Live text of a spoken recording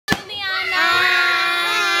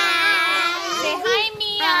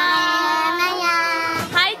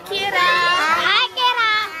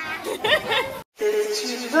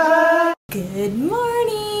Good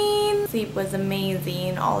morning! Sleep was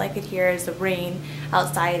amazing. All I could hear is the rain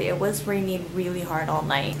outside. It was raining really hard all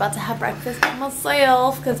night. About to have breakfast by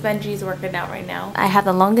myself because Benji's working out right now. I have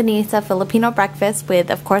the longanisa Filipino breakfast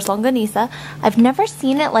with, of course, longanisa. I've never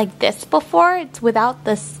seen it like this before. It's without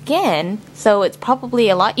the skin, so it's probably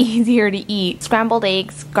a lot easier to eat. Scrambled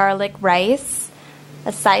eggs, garlic rice,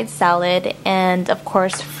 a side salad, and of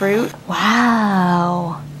course fruit.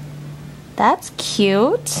 Wow! That's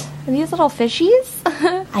cute. Are these little fishies?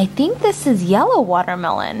 I think this is yellow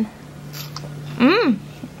watermelon.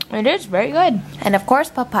 It is very good. And of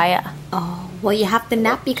course papaya. Oh, well you have to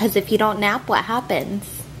nap because if you don't nap, what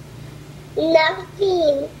happens?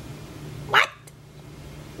 Napping. What?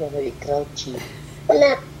 Gonna be grouchy.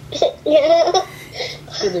 Nap.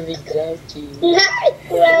 Gonna be grouchy. Not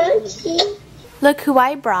grouchy. Look who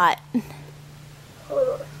I brought.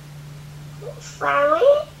 Flower?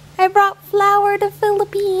 I brought Flower to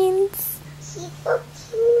Philippines. She's so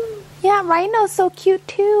cute. Yeah, Rhino's so cute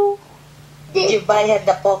too. Did you buy her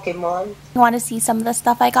the Pokemon? You want to see some of the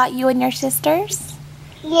stuff I got you and your sisters?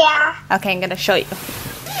 Yeah. Okay, I'm gonna show you.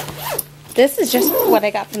 This is just what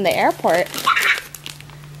I got from the airport.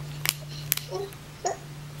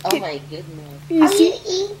 Oh my goodness. You see? You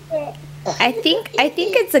eat it. I think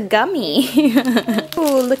it's a gummy.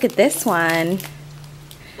 Ooh, look at this one.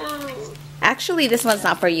 Actually, this one's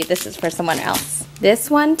not for you. This is for someone else. This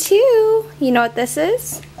one too. You know what this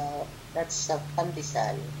is? That's a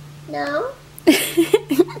pandesal. No.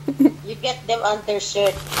 You get them on their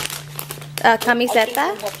shirt.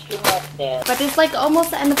 Camiseta? But it's like almost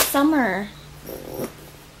the end of summer.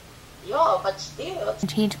 Yeah, but still.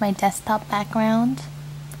 Change my desktop background.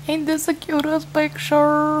 Ain't this the cutest picture?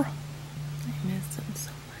 I miss him so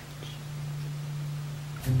much.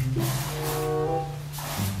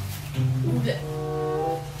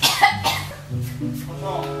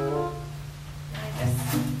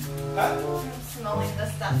 I'm smelling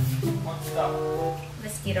this stuff.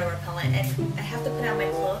 Mosquito repellent. And I have to put on my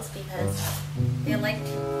clothes because they like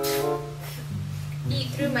to eat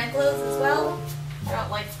through my clothes as well. I don't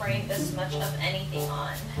like spraying this much of anything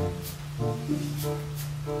on.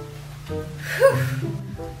 Whew.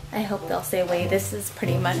 I hope they'll stay away. This is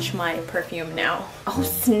pretty much my perfume now. Oh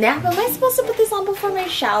snap, am I supposed to put this on before my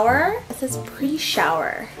shower? This is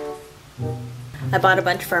pre-shower. I bought a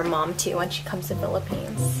bunch for her mom too when she comes to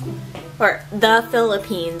Philippines. Or the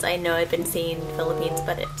Philippines. I know I've been saying Philippines,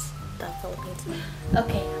 but it's the Philippines.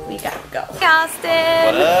 Okay, we gotta go. Hey Austin!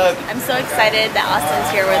 What up? I'm so excited that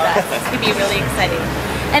Austin's here with us. It's gonna be really exciting.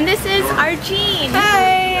 And this is our Jean.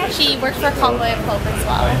 Hi! She works for Convoy of Hope as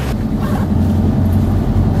well.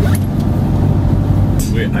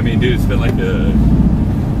 Wait, I mean, dude, it's been like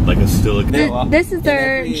a still. This is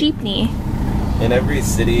their jeepney. In every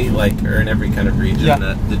city, like, or in every kind of region,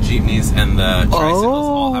 the jeepneys and the tricycles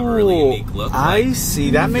all have a really unique look. I see.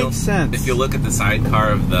 That makes sense. If you look at the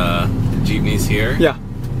sidecar of the jeepneys here,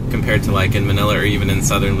 compared to like in Manila or even in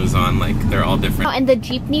southern Luzon, like they're all different. Oh, and the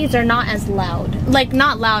jeepneys are not as loud. Like,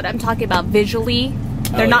 not loud. I'm talking about visually.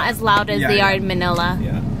 They're not as loud as they are in Manila.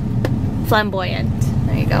 Yeah. Flamboyant.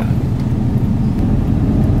 There you go.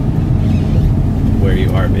 Where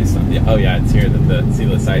you are based on it's here. See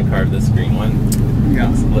the sidecar of this green one?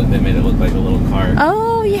 Yeah. They made it look like a little car.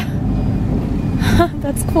 Oh yeah.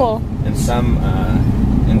 That's cool. And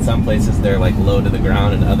in some places they're like low to the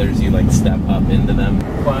ground, and others you like step up into them. It's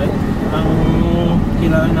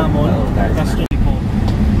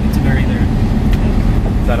very there.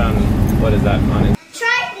 Is that on? What is that on?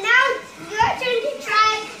 Try now. Your turn to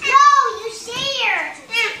try. No, you stay here.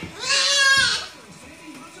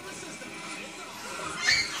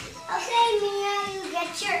 Okay, Mia, you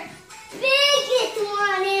get your biggest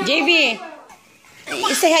one. JB,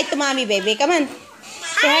 you say hi to mommy, baby. Come on.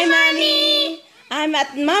 Say hi, mommy. I'm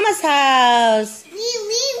at mama's house.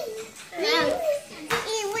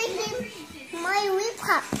 My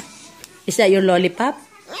lollipop. Is that your lollipop?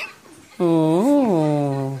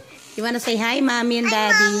 Oh. You want to say hi, mommy and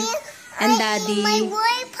daddy? And daddy. My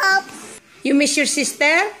lollipop. You miss your sister?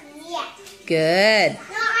 Yeah. Good. I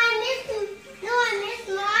miss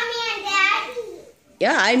mommy and daddy.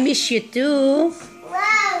 Yeah, I miss you too.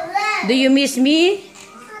 Wow. Do you miss me?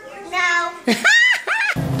 No.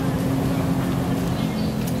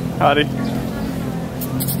 Howdy.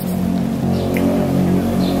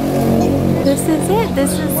 This is it.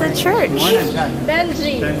 This is the church.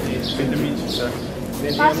 Benji. Good to meet you, sir.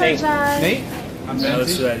 Nate? I'm Benji.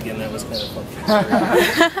 Let's do that again. That was kind of fun.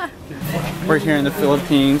 We're here in the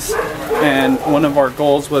Philippines, and one of our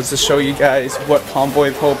goals was to show you guys what Convoy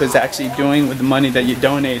of Hope is actually doing with the money that you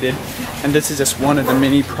donated. And this is just one of the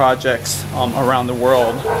many projects around the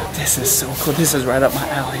world. This is so cool. This is right up my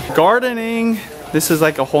alley. Gardening. This is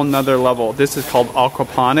like a whole nother level. This is called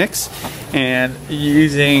aquaponics. And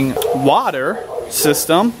using water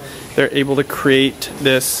system, they're able to create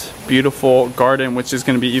this beautiful garden, which is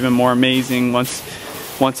going to be even more amazing once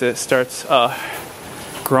it starts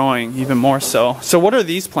growing even more so. So what are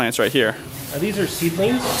these plants right here? These are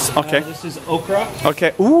seedlings. Okay. This is okra.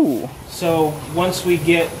 Okay. Ooh. So once they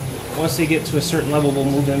get to a certain level, we'll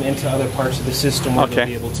move them into other parts of the system where they'll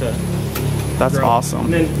be able to That's grow. awesome.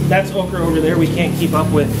 And then that's okra over there. We can't keep up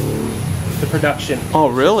with the production. Oh,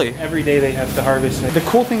 really? Every day they have to harvest. The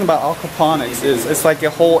cool thing about aquaponics is it's like a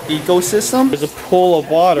whole ecosystem. There's a pool of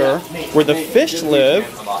water where the fish live.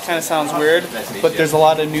 Kind of sounds weird, but there's a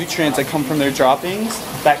lot of nutrients that come from their droppings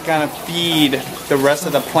that kind of feed the rest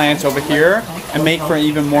of the plants over here and make for an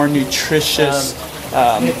even more nutritious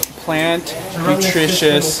plant,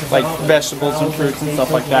 nutritious like vegetables and fruits and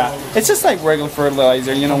stuff like that. It's just like regular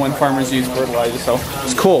fertilizer, you know, when farmers use fertilizer. So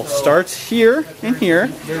it's cool. Starts here and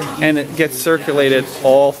here, and it gets circulated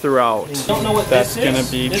all throughout. That's gonna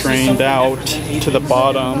be drained out to the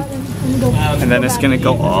bottom, and then it's gonna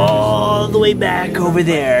go all the way back over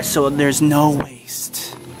there, so there's no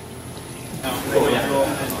waste.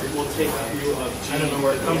 I don't know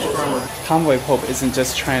where it comes from. Convoy of Hope isn't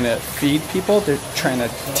just trying to feed people, they're trying to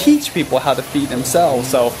teach people how to feed themselves.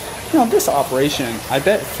 So, you know, this operation, I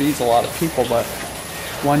bet it feeds a lot of people, but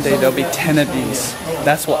one day there'll be 10 of these.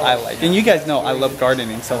 That's what I like. And you guys know I love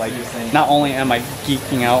gardening, so like, not only am I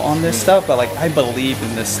geeking out on this stuff, but like, I believe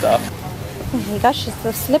in this stuff. Oh my gosh, it's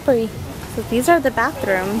so slippery. So these are the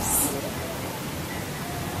bathrooms.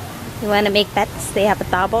 You want to make bets? They have a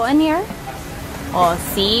tabo in here. Oh,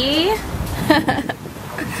 see?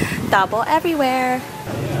 Tabo everywhere.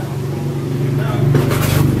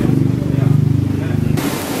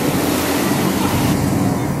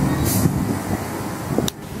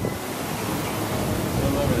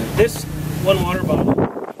 This one water bottle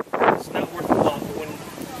is not worth a lot, but when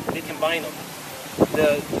they combine them,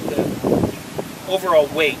 the overall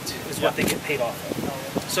weight is what they get paid off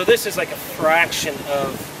of. So this is like a fraction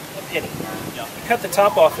of a penny. You cut the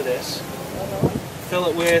top off of this, fill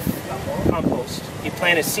it with compost, you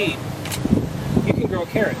plant a seed. You can grow a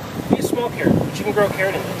carrot. Be a small carrot, but you can grow a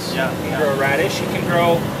carrot in this. You can grow a radish, you can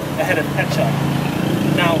grow a head of ketchup.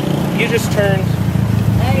 Now, you just turned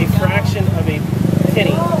a fraction of a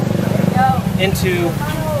penny into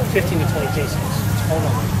 15 to 20 pesos.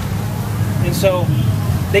 And so,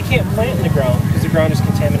 they can't plant in the ground because the ground is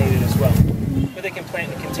contaminated as well. But they can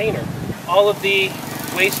plant in a container. All of the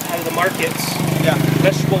waste out of the markets,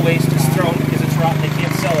 vegetable waste is thrown because it's rotten, they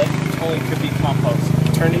can't sell it. Only could be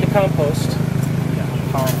compost. Turned into compost.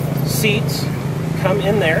 Powerful. Seeds come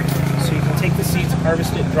in there, so you can take the seeds,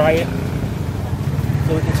 harvest it, dry it,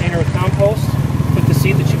 fill the container with compost, put the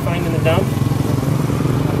seed that you find in the dump.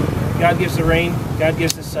 God gives the rain, God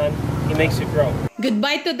gives the sun, He makes it grow.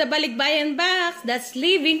 Goodbye to the Balikbayan box that's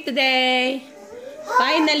leaving today.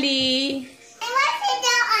 Finally. I want to sit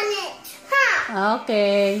down on it. Huh?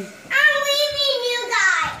 Okay. I'm leaving you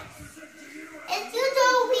guys. If you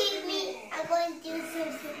don't leave me, I'm going to do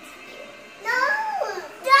something to you. No!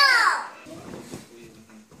 No!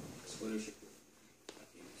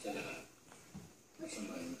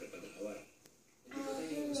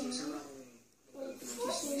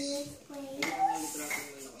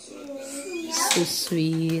 So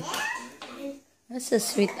sweet. That's so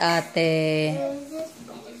sweet, ate.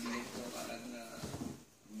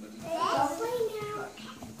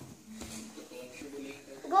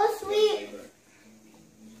 Go sleep.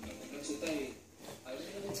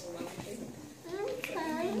 Okay.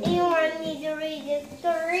 You want me to read the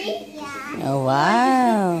story? Yeah. Oh,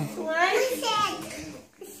 wow. One set.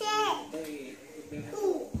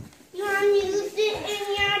 You want me to sit in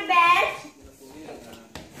your bed?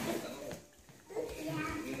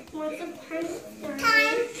 What's the time?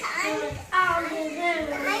 Oh,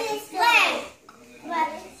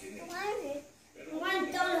 one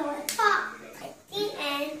dollar top. The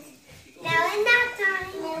end. Now it's nap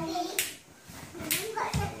time.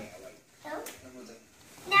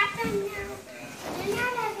 Nap time now. You're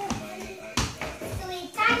not everybody. Sweet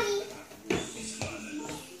daddy.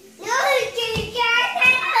 No, you can't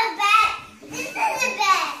have a bed. This is a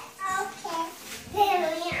bed. Okay.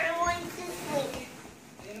 Family, I want to sleep.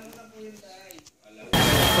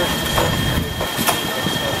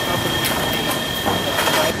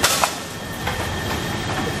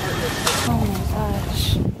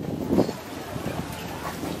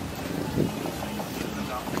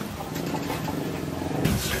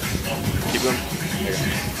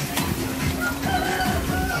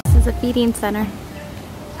 is a feeding center.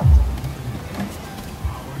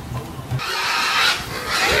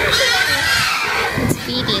 It's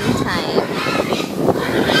feeding time.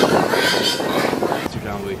 You're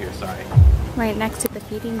down over here, sorry. Right next to the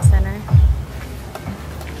feeding center.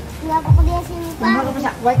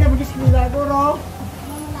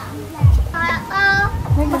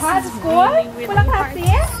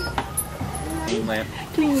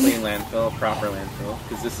 Clean landfill, proper landfill,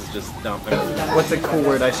 because this is just dumping. What's a cool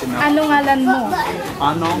word I should know? Ano ngalan mo?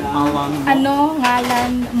 Ano alan mo? Ano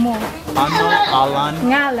ngalan mo? Ano alan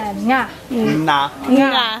Ngalan, nga. na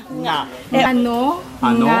Nga. na Ano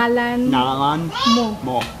ngalan ngalan mo?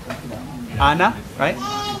 mo. Ana, right?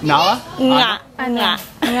 Nala? Nga. Ano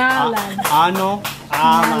ngalan? Ano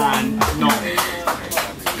alan no.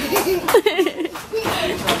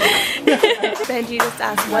 Benji just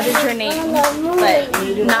asked, what is your name? But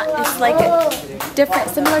not, it's like a different,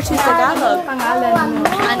 similar to Tagalog. Pangalan mo.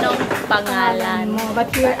 Anong pangalan Mo.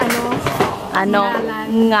 But here, ano? Anong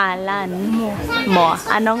ngalan mo?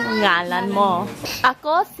 Anong ngalan mo?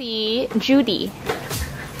 Ako si Judy.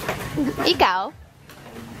 Ikaw?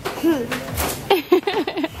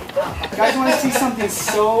 Guys, want to see something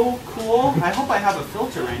so cool? I hope I have a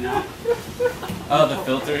filter right now. Oh, the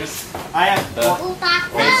filters. I have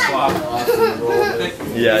Face swap.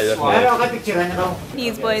 Yeah, definitely.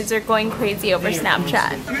 These boys are going crazy over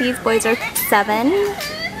Snapchat. These boys are 7,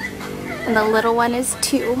 and the little one is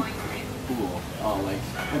 2. Cool. Oh, like.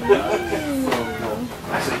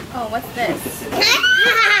 Oh, what's this?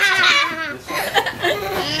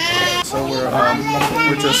 So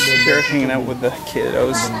we're just here hanging out with the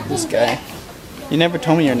kiddos. This guy. You never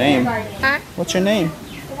told me your name. What's your name?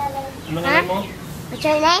 What's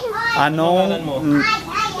your name? Anon mo.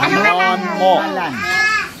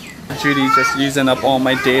 Judy's just using up all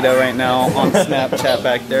my data right now on Snapchat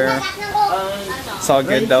back there. It's all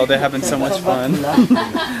good though. They're having so much fun.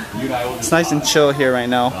 It's nice and chill here right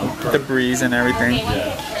now. The breeze and everything.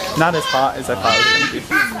 Not as hot as I thought it was going to be.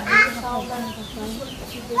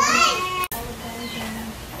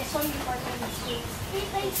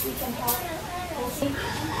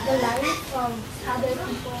 The life from other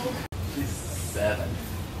people. She's 7.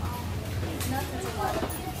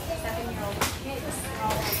 7-year-old kids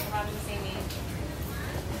all around the same age.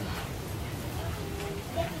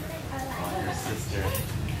 Your sister.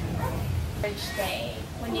 Each day,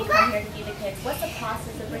 when you come here to feed the kids, what's the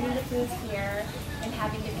process of bringing the foods here and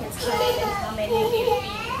having the kids come in and how many do you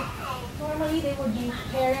feed? Normally, they would be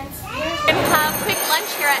parents here. We're gonna have quick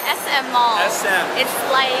lunch here at SM Mall. SM. It's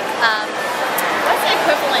like, what's the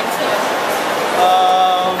equivalent to?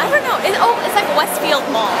 I don't know. It's like Westfield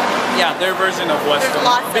Mall. Yeah, their version of Westfield.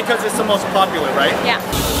 lots of Because it's the most popular, right? Yeah.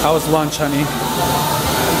 How was lunch, honey?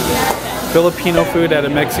 Filipino food at a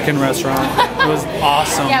Mexican restaurant. It was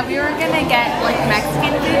awesome. Yeah, we were gonna get like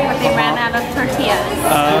Mexican food, but they ran out of tortillas.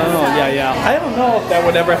 Oh, yeah. I don't know if that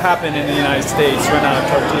would ever happen in the United States, run out of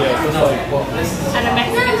tortillas. At a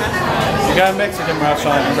Mexican restaurant. You got a Mexican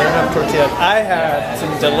restaurant and they don't have tortillas. I had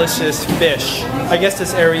some delicious fish. I guess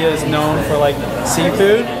this area is known for like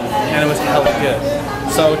seafood, and it was hella good.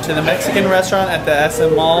 So to the Mexican restaurant at the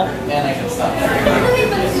SM Mall,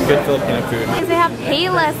 good Filipino food. They have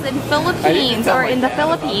Payless in Philippines or in the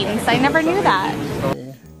Philippines. I never knew that.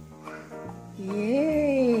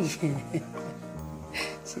 Yay!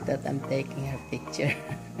 She thought I'm taking her picture.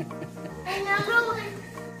 Another one.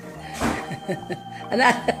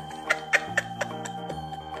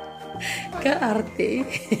 Kaarte.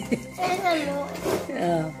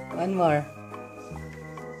 Oh, one more.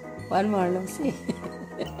 One more, Lucy.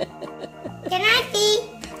 Can I see?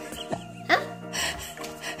 Huh?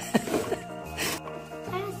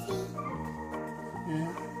 Can I see?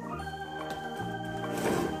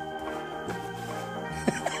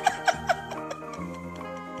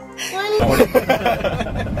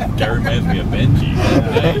 That reminds me of Benji.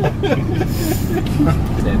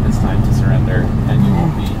 Today, it's time to surrender, and you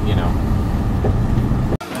won't be, you know.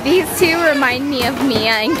 These two remind me of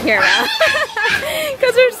Mia and Kira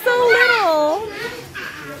because they're so little.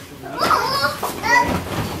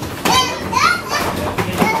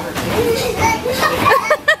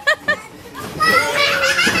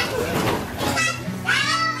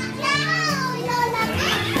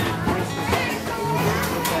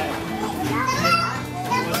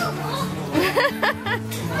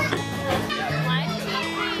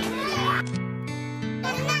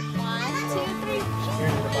 Okay, one, two, three.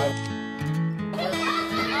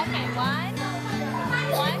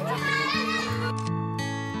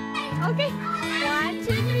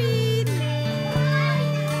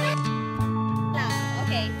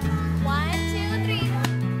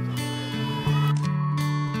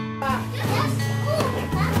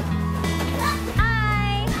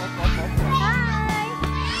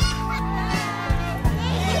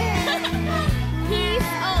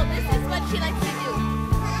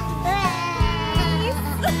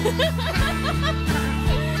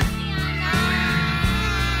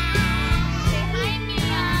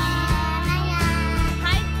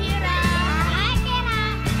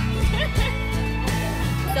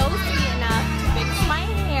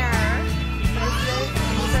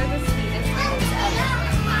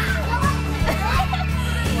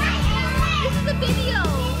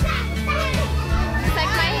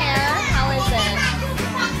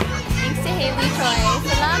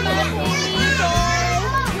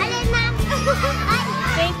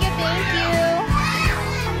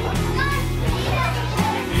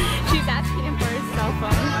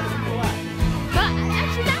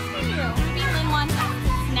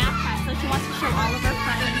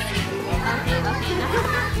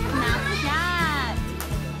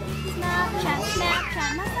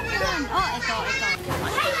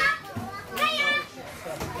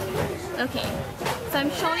 Okay, so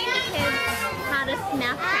I'm showing the kids how to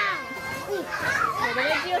Snapchat. We're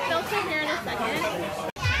gonna do a filter here in a second.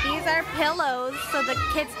 These are pillows so the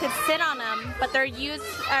kids could sit on them, but they're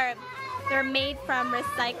made from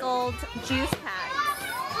recycled juice packs.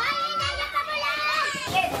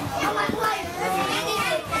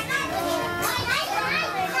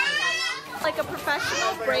 Like a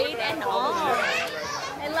professional braid and all.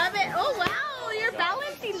 I love it. Oh wow, you're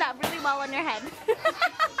balancing that really well on your head.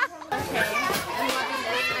 Okay, I'm loving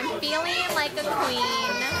this. I'm feeling like a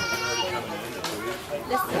queen.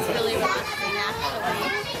 This is really relaxing actually.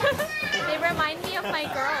 They remind me of my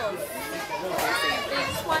girls. They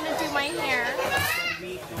just want to do my hair.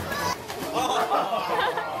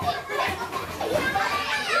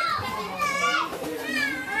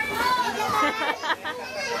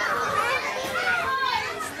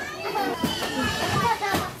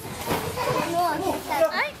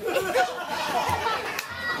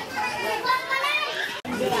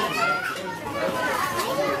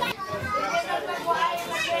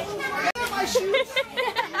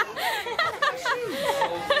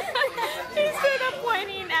 He's straight up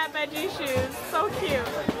pointing at Benji's shoes. So cute.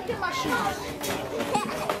 Look at my shoes.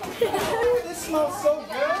 This smells so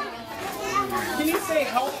good. Can you say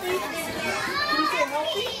healthy? Can you say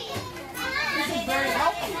healthy? This is very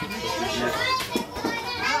healthy.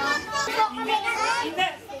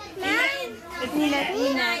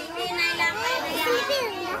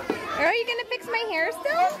 Are you gonna fix my hair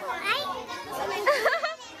still?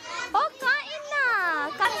 Oh, kain na!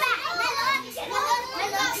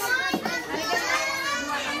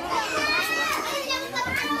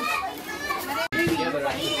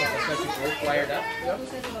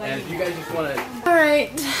 And if you guys just want to...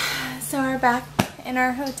 Alright, so we're back in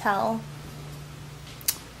our hotel.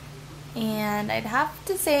 And I'd have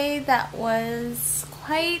to say that was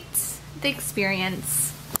quite the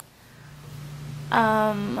experience.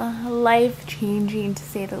 Life-changing to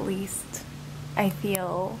say the least. I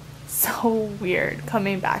feel so weird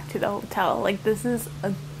coming back to the hotel. Like, this is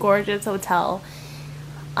a gorgeous hotel.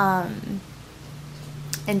 And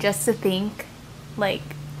just to think, like,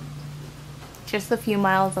 just a few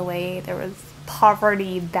miles away, there was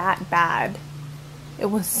poverty that bad. It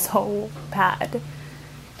was so bad.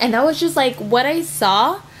 And that was just like what I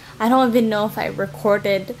saw. I don't even know if I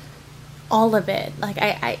recorded all of it. Like,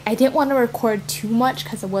 I didn't want to record too much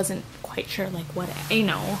because I wasn't quite sure, like, what, you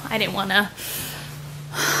know, I didn't want to.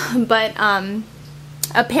 But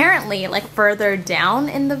apparently, like, further down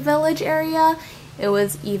in the village area, it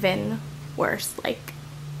was even worse. Like,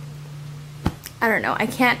 I don't know, I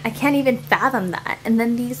can't even fathom that. And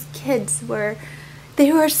then these kids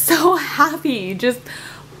they were so happy just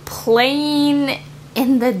playing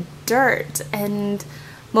in the dirt, and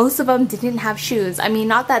most of them didn't have shoes. I mean,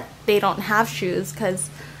 not that they don't have shoes, because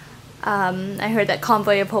I heard that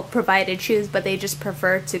Convoy of Hope provided shoes, but they just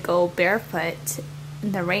prefer to go barefoot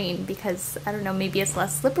in the rain because, I don't know, maybe it's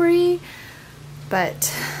less slippery,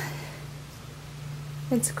 but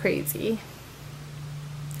it's crazy.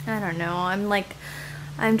 I don't know,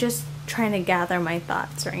 I'm just trying to gather my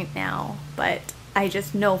thoughts right now, but I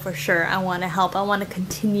just know for sure I want to help. I want to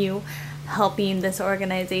continue helping this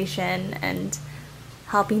organization and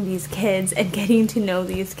helping these kids and getting to know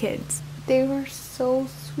these kids. They were so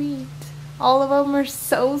sweet. All of them were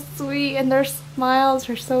so sweet, and their smiles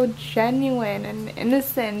were so genuine and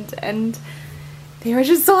innocent, and they were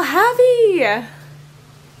just so happy.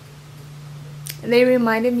 They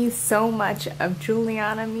reminded me so much of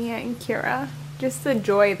Juliana, Mia, and Kira. Just the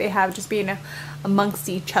joy they have just being amongst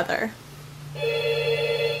each other.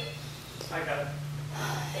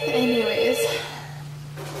 Anyways,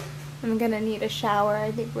 I'm gonna need a shower.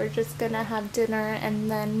 I think we're just gonna have dinner, and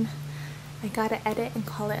then I gotta edit and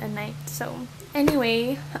call it a night. So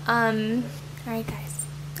anyway, alright guys,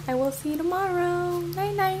 I will see you tomorrow.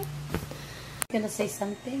 Night night. Gonna say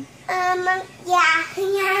something? Yeah.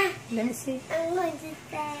 Let me see. I'm going to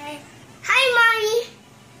say, hi, Mommy.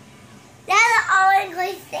 That's all I'm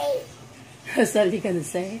going to say. What's all you gonna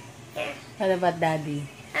say? Yeah. What about Daddy?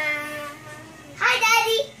 Hi,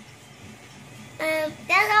 Daddy.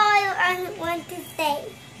 That's all I want to say.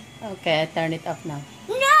 Okay, I turn it off now.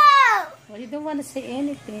 No! Well, you don't want to say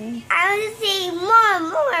anything. I want to say more.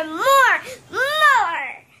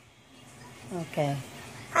 Okay.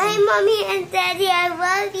 Hi, Mommy and Daddy. I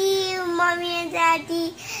love you, Mommy and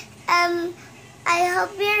Daddy. I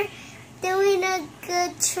hope you're doing a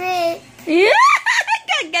good trip. Yeah!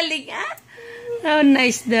 Kagaling, ah! How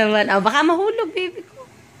nice naman. Oh, baka mahulog, baby ko.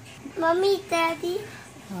 Mommy, Daddy.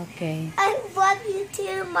 Okay. I love you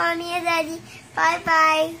too, Mommy and Daddy.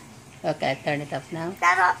 Bye-bye. Okay, turn it off now.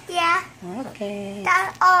 That's all, yeah. Okay.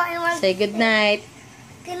 That's all I want. Say good night.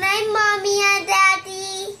 Good night, Mommy and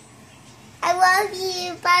Daddy. I love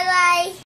you. Bye-bye.